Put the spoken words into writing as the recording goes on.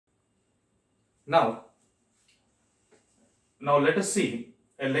Now let us see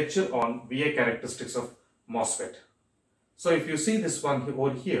a lecture on VA characteristics of MOSFET. So if you see this one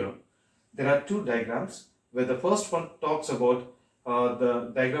over here, there are two diagrams where the first one talks about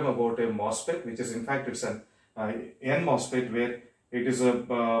the diagram about a MOSFET, which is in fact it's an nMOSFET, where it is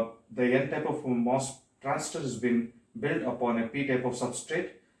the N type of MOS transistor has been built upon a P type of substrate,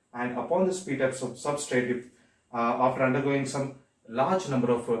 and upon this P type of substrate, after undergoing some large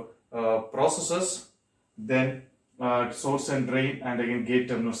number of processes, then source and drain and again gate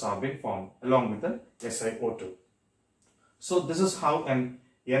terminals are being formed along with the SiO2. So this is how an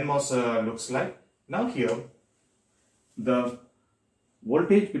nMOS looks like. Now here, the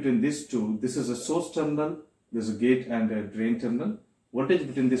voltage between these two, this is a source terminal, this is a gate and a drain terminal. Voltage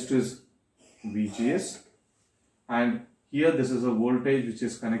between these two is VGS, and here this is a voltage which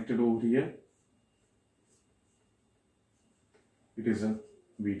is connected over here. It is a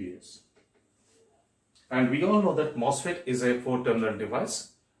VDS. And we all know that MOSFET is a 4-terminal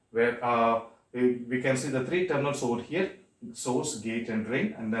device where we can see the 3 terminals over here: source, gate and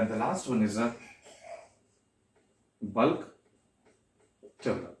drain, and then the last one is a bulk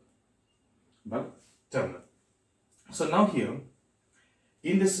terminal. So now here,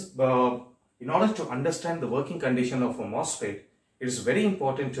 in this, in order to understand the working condition of a MOSFET, it is very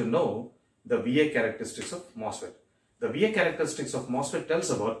important to know the VA characteristics of MOSFET. The VA characteristics of MOSFET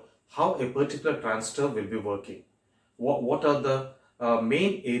tells about how a particular transistor will be working. What are the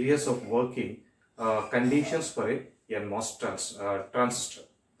main areas of working conditions for a nMOS transistor?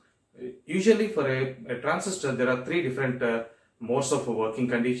 Usually for a transistor, there are 3 different modes of working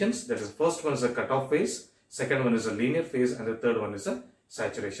conditions. That is, the first one is a cutoff phase, second one is a linear phase, and the third one is a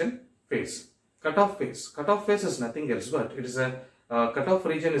saturation phase. Cutoff phase is nothing else but it is a cutoff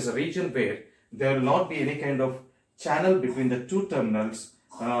region is a region where there will not be any kind of channel between the 2 terminals,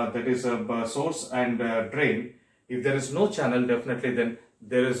 that is a source and drain. If there is no channel, definitely then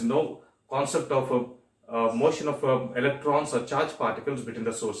there is no concept of motion of electrons or charged particles between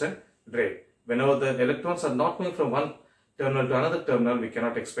the source and drain. Whenever the electrons are not moving from one terminal to another terminal, we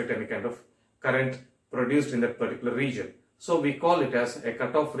cannot expect any kind of current produced in that particular region. So we call it as a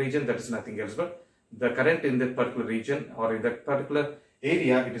cutoff region. That is nothing else but the current in that particular region or in that particular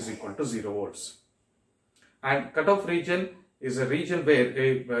area, it is equal to 0 volts. And cutoff region is a region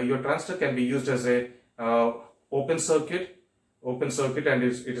where your transistor can be used as a open circuit, and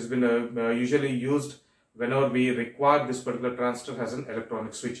it has been usually used whenever we require this particular transistor as an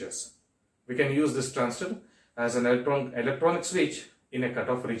electronic switches. We can use this transistor as an electronic switch in a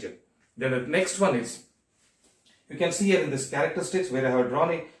cutoff region. Then the next one is, you can see here in this characteristics where I have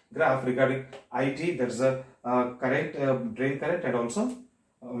drawn a graph regarding IT. There is a current, drain current, and also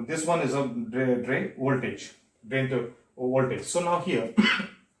this one is a drain voltage, drain to voltage. So now here,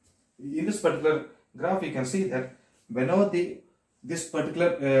 in this particular graph, you can see that whenever this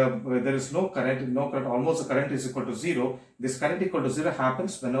particular there is no current, almost the current is equal to 0. This current equal to 0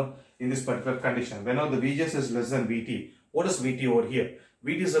 happens whenever in this particular condition, whenever the VGS is less than VT. What is VT over here?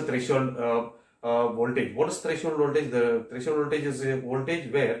 VT is a threshold voltage. What is threshold voltage? The threshold voltage is a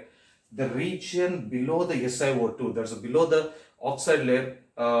voltage where the region below the SiO2, that's below the oxide layer,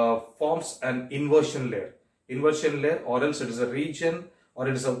 forms an inversion layer, or else it is a region or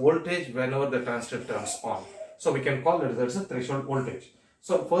it is a voltage whenever the transistor turns on. So we can call it as a threshold voltage.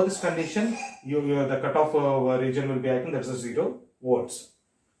 So for this condition, the cutoff region will be acting, that's a 0 volts.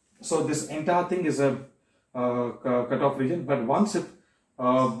 So this entire thing is a cutoff region. But once if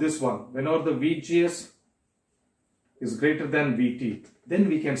this one, whenever the VGS is greater than VT, then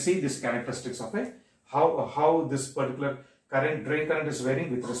we can see this characteristics of it, how this particular drain current is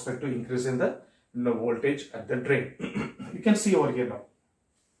varying with respect to increase in the voltage at the drain. You can see over here now.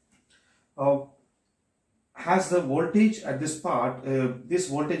 Has the voltage at this part, this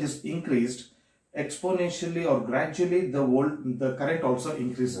voltage is increased exponentially or gradually, the current also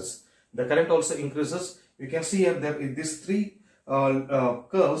increases. The current also increases. You can see here there is these 3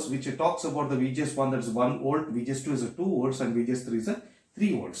 curves which talks about the VGS1, that is 1 volt, VGS2 is a 2 volts, and VGS3 is a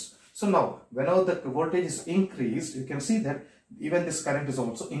 3 volts. So now whenever the voltage is increased, you can see that even this current is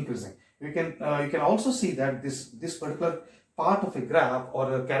also increasing. You can also see that this particular part of a graph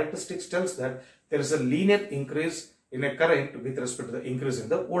or a characteristics tells that there is a linear increase in a current with respect to the increase in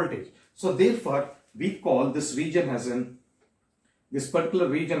the voltage. So therefore, we call this region as this particular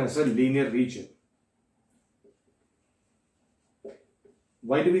region as a linear region.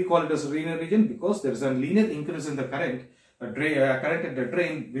 Why do we call it as a linear region? Because there is a linear increase in the current, current at the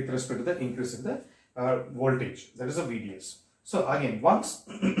drain with respect to the increase in the voltage. That is a VDS. So again, once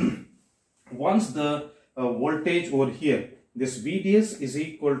the voltage over here this VDS is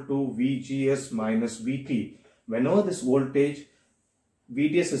equal to VGS minus VT. Whenever this voltage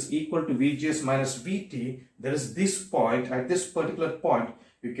VDS is equal to VGS minus VT, there is this point. At this particular point,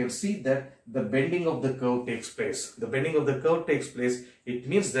 you can see that the bending of the curve takes place. The bending of the curve takes place. It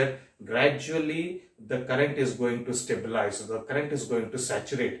means that gradually the current is going to stabilize. So the current is going to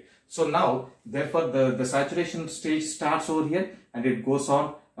saturate. So now, therefore, the saturation stage starts over here and it goes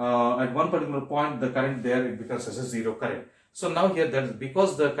on. At one particular point, the current there, it becomes as a zero current. So now here, that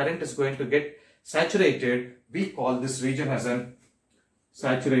because the current is going to get saturated, we call this region as an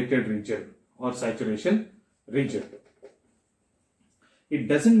saturated region or saturation region. It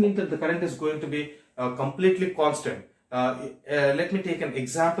doesn't mean that the current is going to be completely constant. Let me take an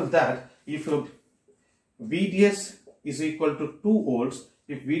example that if VDS is equal to 2 volts,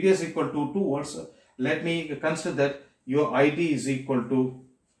 if VDS is equal to 2 volts, let me consider that your ID is equal to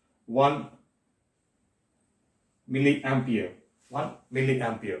 1 milliampere. 1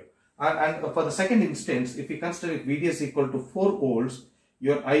 milliampere. And for the second instance, if you consider if VDS is equal to 4 volts,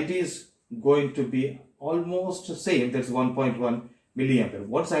 your ID is going to be almost the same. That's 1.1 milliampere.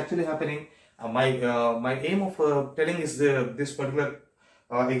 What's actually happening? My aim of telling is this particular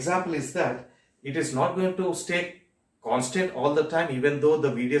example is that it is not going to stay constant all the time, even though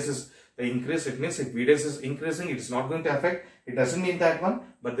the VDS is increased. It means if VDS is increasing, it is not going to affect. It doesn't mean that one,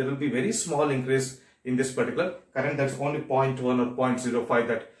 but there will be very small increase in this particular current. That's only 0.1 or 0.05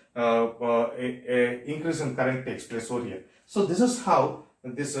 that increase in current takes place over here. So this is how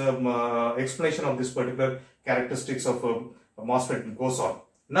this explanation of this particular characteristics of MOSFET goes on.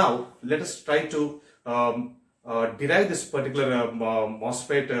 Now let us try to derive this particular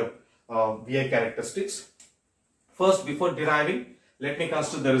MOSFET VI characteristics. First, before deriving, let me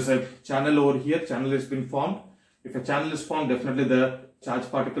consider there is a channel over here. Channel has been formed. If a channel is formed, definitely the charge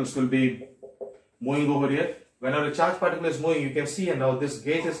particles will be moving over here. Whenever a charge particle is moving, you can see, and now this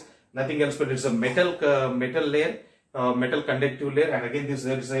gate is nothing else but it's a metal layer, metal conductive layer, and again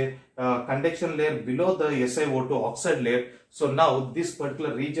there is a conduction layer below the SiO2 oxide layer. So now this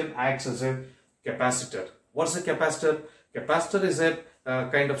particular region acts as a capacitor. What's a capacitor? Capacitor is a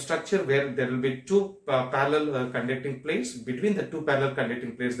kind of structure where there will be two parallel conducting plates. Between the two parallel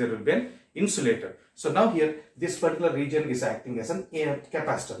conducting plates there will be an insulator. So now here this particular region is acting as an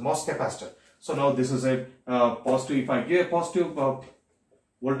capacitor, MOS capacitor. So now this is a positive. If I give a positive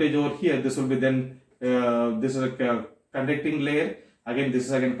voltage over here, this will be then this is a conducting layer. Again, this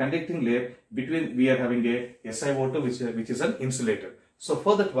is again conducting layer. Between we are having a SiO2 which is an insulator. So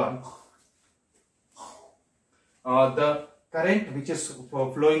for that one, the current which is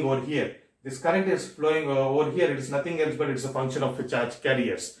flowing over here, this current is flowing over here. It is nothing else but it's a function of the charge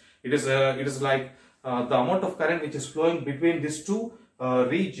carriers. It is like the amount of current which is flowing between these two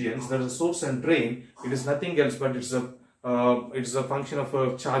regions, there is a source and drain. It is nothing else but it's a function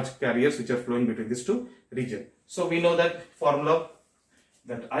of charge carriers which are flowing between these two regions. So we know that formula,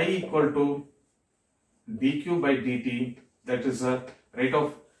 that I equal to dq by dt, that is a rate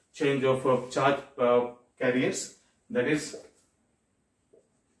of change of charge carriers, that is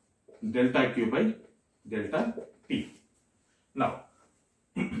delta q by delta t. Now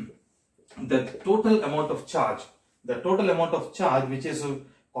the total amount of charge which is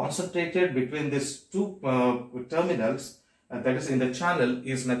concentrated between these two terminals, that is in the channel,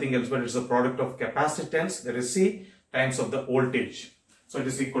 is nothing else but it's a product of capacitance, that is C times of the voltage. So it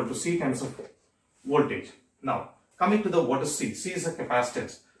is equal to C times of voltage. Now coming to the what is C? C is a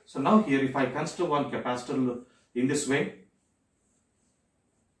capacitance. So now here if I consider one capacitor in this way,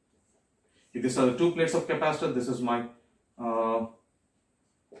 if these are the two plates of capacitor, this is my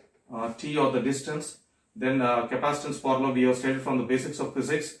T or the distance. Then capacitance formula we have studied from the basics of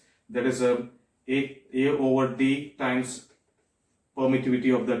physics, that is A over D times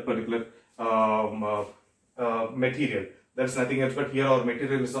permittivity of that particular material. That's nothing else but here our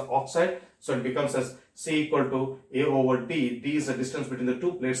material is the oxide, so it becomes as C equal to A over D. D is the distance between the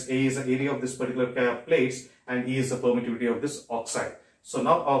two plates, A is the area of this particular plates, and E is the permittivity of this oxide. So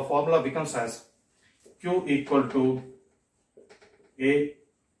now our formula becomes as Q equal to A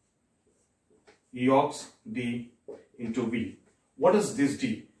Eox D into V. What is this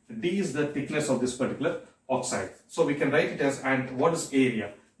D? D is the thickness of this particular oxide. So we can write it as, and what is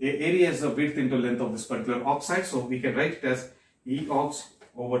area? Area is the width into length of this particular oxide. So we can write it as Eox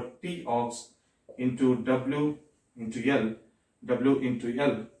over Tox into W into L, W into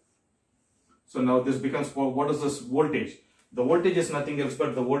L. So now this becomes, what is this voltage? The voltage is nothing else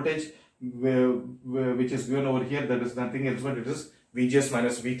but the voltage which is given over here, that is nothing else but it is VGS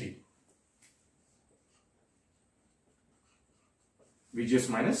minus VT. VGS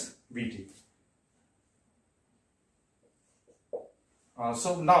minus VT.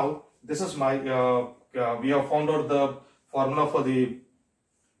 So now this is my, we have found out the formula for the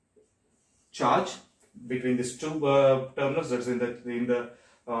charge between these two terminals, that's in the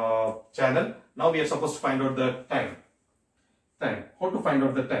channel. Now we are supposed to find out the time. How to find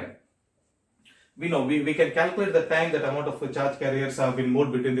out the time? We know we can calculate the time that amount of charge carriers have been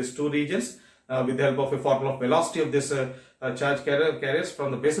moved between these two regions with the help of a formula of velocity of this charge carriers. From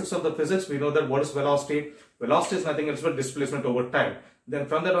the basics of the physics, we know that what is velocity? Velocity is nothing else but displacement over time. Then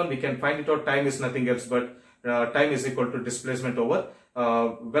from that on, we can find it out. Time is nothing else but time is equal to displacement over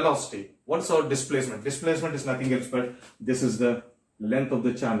velocity. What is our displacement? Displacement is nothing else but this is the length of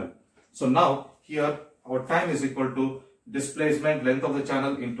the channel. So now here our time is equal to displacement, length of the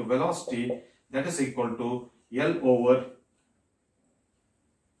channel, into velocity, that is equal to L over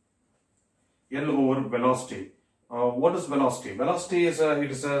velocity. What is velocity? Velocity is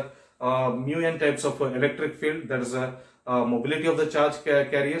it is a mu n types of electric field, that is a mobility of the charge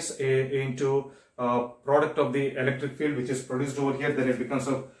carriers into product of the electric field which is produced over here. Then it becomes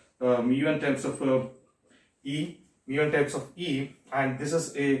a mu n times of E, and this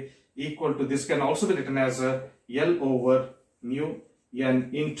is equal to, this can also be written as a L over mu n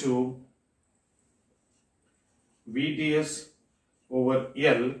into VDS over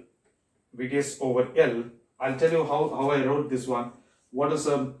L. I'll tell you how I wrote this one. What is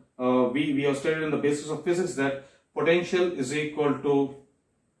we have studied in the basis of physics that potential is equal to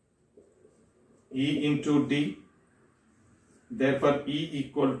E into D. Therefore, E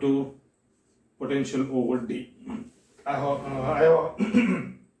equal to potential over D. I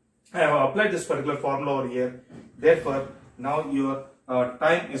have applied this particular formula over here. Therefore, now your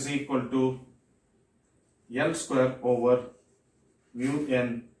time is equal to L square over mu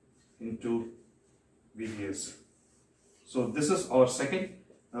n into VDS. So this is our second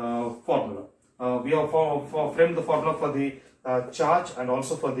formula. We have framed the formula for the charge and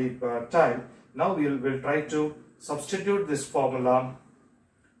also for the time. Now we'll try to substitute this formula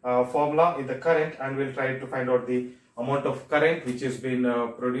in the current, and we'll try to find out the amount of current which has been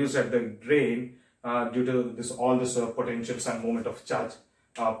produced at the drain due to all this potentials and movement of charge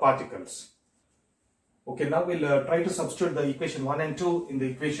particles. Okay, now we'll try to substitute the equation 1 and 2 in the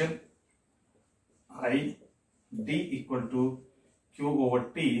equation. I d equal to q over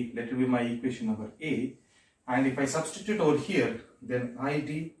t, let it be my equation number A, and if I substitute over here, then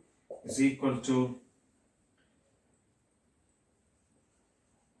id is equal to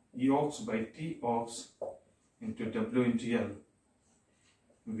E aux by T aux into W into L,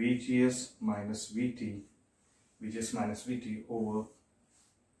 VGS minus VT over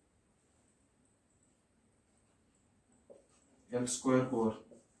L square over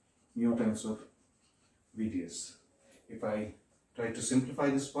mu times of VDS. If I try to simplify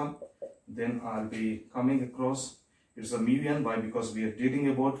this one, then I'll be coming across, it's a mu n by, because we are dealing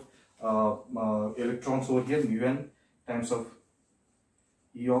about electrons over here, mu n times of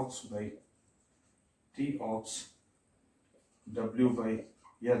E aux by T aux W by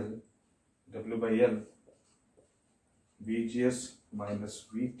L VGS minus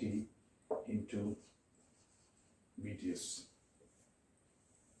VT into VDS.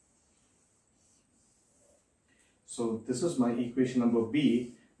 So this is my equation number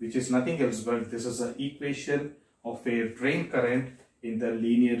B, which is nothing else but this is an equation of a drain current in the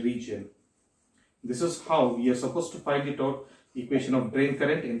linear region. This is how we are supposed to find it out, equation of drain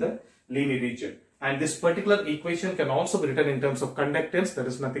current in the linear region. And this particular equation can also be written in terms of conductance, that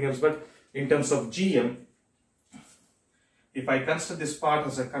is nothing else but in terms of GM. If I consider this part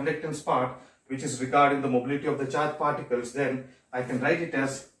as a conductance part, which is regarding the mobility of the charged particles, then I can write it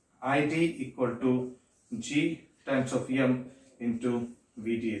as ID equal to G times of M into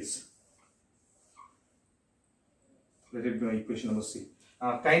VDS. Let it be my equation number C.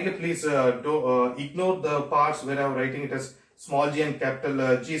 Kindly please ignore the parts where I am writing it as small g and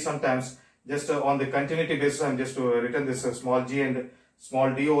capital G sometimes. Just on the continuity basis, I am just written this small g and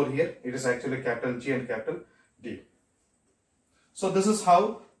small d over here. It is actually capital G and capital D. So this is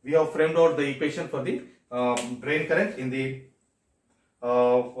how we have framed out the equation for the drain current in the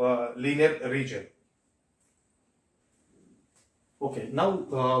linear region. Okay, now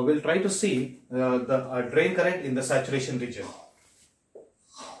we'll try to see the drain current in the saturation region.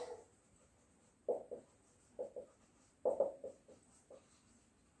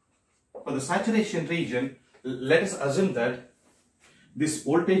 For the saturation region, let us assume that this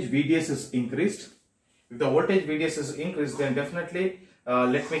voltage VDS is increased. If the voltage VDS is increased, then definitely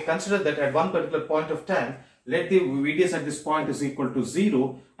let me consider that at one particular point of time, let the VDS at this point is equal to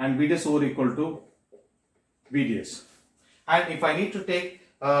 0 and VDS over equal to VDS. And if I need to take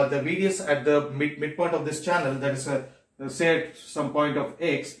the VDS at the midpoint of this channel, that is say at some point of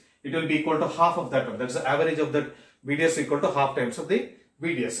x, it will be equal to half of that one. That's the average of that VDS equal to half times of the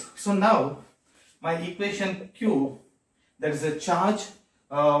VDS. So now my equation Q, that is a charge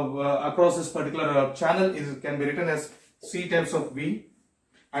across this particular channel, can be written as C times of V,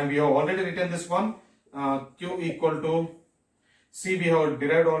 and we have already written this one. Q equal to C, we have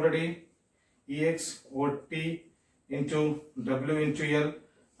derived already, Ex over T into W into L,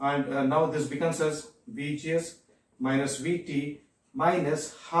 and now this becomes as VGS minus VT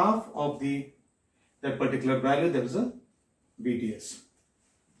minus half of that particular value, that is a VDS.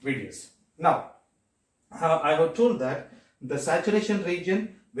 Now, I have told that the saturation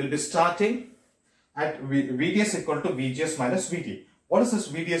region will be starting at VDS equal to VGS minus VT. What is this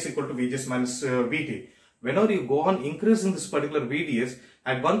VDS equal to VGS minus VT? Whenever you go on increasing this particular VDS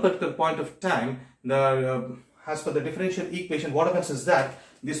at one particular point of time, as per the differential equation, what happens is that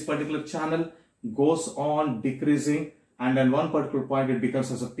this particular channel goes on decreasing, and at one particular point it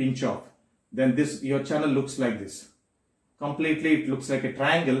becomes as a pinch off. Then your channel looks like this. Completely it looks like a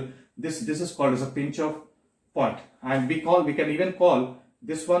triangle. This is called as a pinch off point, and we can even call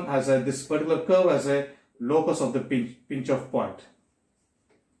this one as this particular curve as a locus of the pinch off point.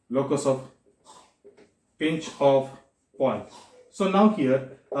 Locus of pinch off point. So now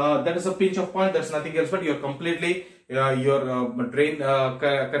here that is a pinch off point. That's nothing else but you're completely your drain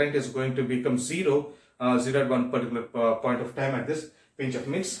current is going to become zero at one particular point of time. At this pinch off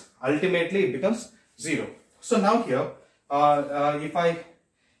means ultimately it becomes zero. So now here if I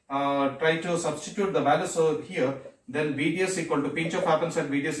try to substitute the values over here, then VDS equal to pinch off happens at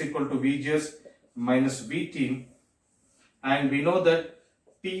VDS equal to VGS minus VT, and we know that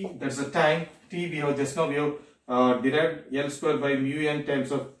T, that's the time, T we have just now derived L square by mu n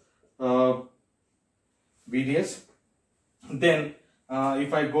times of VDS. Then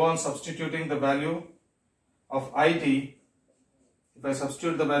if I go on substituting the value of IT, if I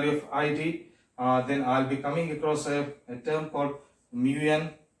substitute the value of IT, then I'll be coming across a term called mu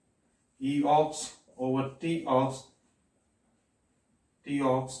n E aux over T aux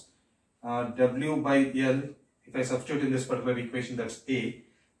W by L. If I substitute in this particular equation, that's A,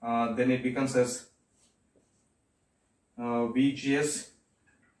 then it becomes as VGS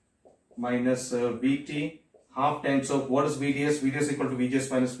minus VT half times of what is VDS? VDS equal to VGS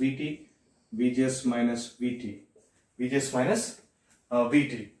minus VT, VGS minus VT, VGS minus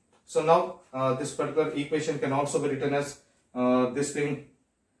VT. So now this particular equation can also be written as this thing.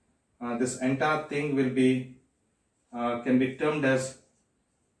 This entire thing will be can be termed as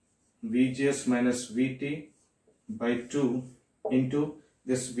VGS minus VT by 2 into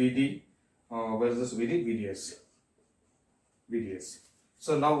this VD. Where is this VD? VDS.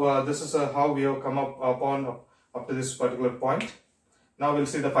 So now this is how we have come up to this particular point. Now we'll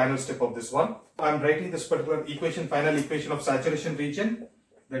see the final step of this one. I'm writing this particular equation, final equation of saturation region,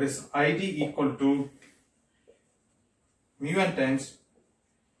 that is ID equal to mu n times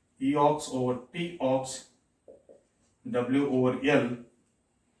E aux over T aux W over L.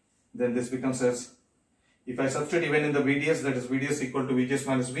 Then this becomes as, if I substitute even in the VDS, that is VDS equal to VGS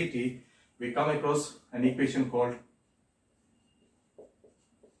minus VT, we come across an equation called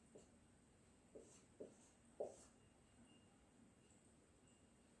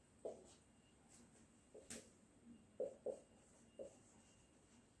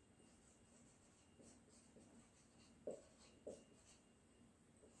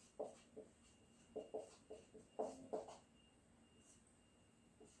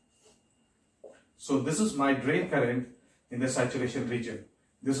So this is my drain current in the saturation region.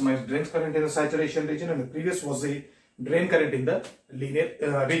 This is my drain current in the saturation region, and the previous was the drain current in the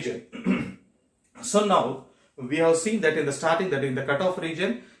linear region. So now we have seen that in the starting, that in the cutoff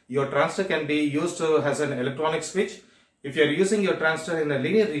region, your transistor can be used as an electronic switch. If you are using your transistor in a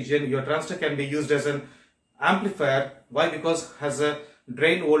linear region, your transistor can be used as an amplifier. Why? Because has a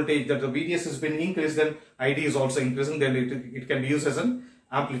drain voltage that the VDS has been increased, then ID is also increasing, then it can be used as an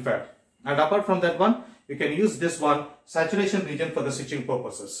amplifier. And apart from that one, you can use this one saturation region for the switching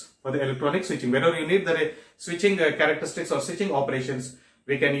purposes, for the electronic switching. Whenever you need the switching characteristics or switching operations,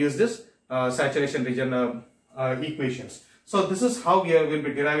 we can use this saturation region equations. So this is how we will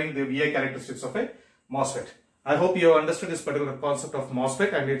be deriving the VI characteristics of a MOSFET. I hope you have understood this particular concept of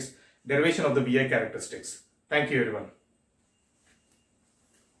MOSFET and its derivation of the VI characteristics. Thank you everyone.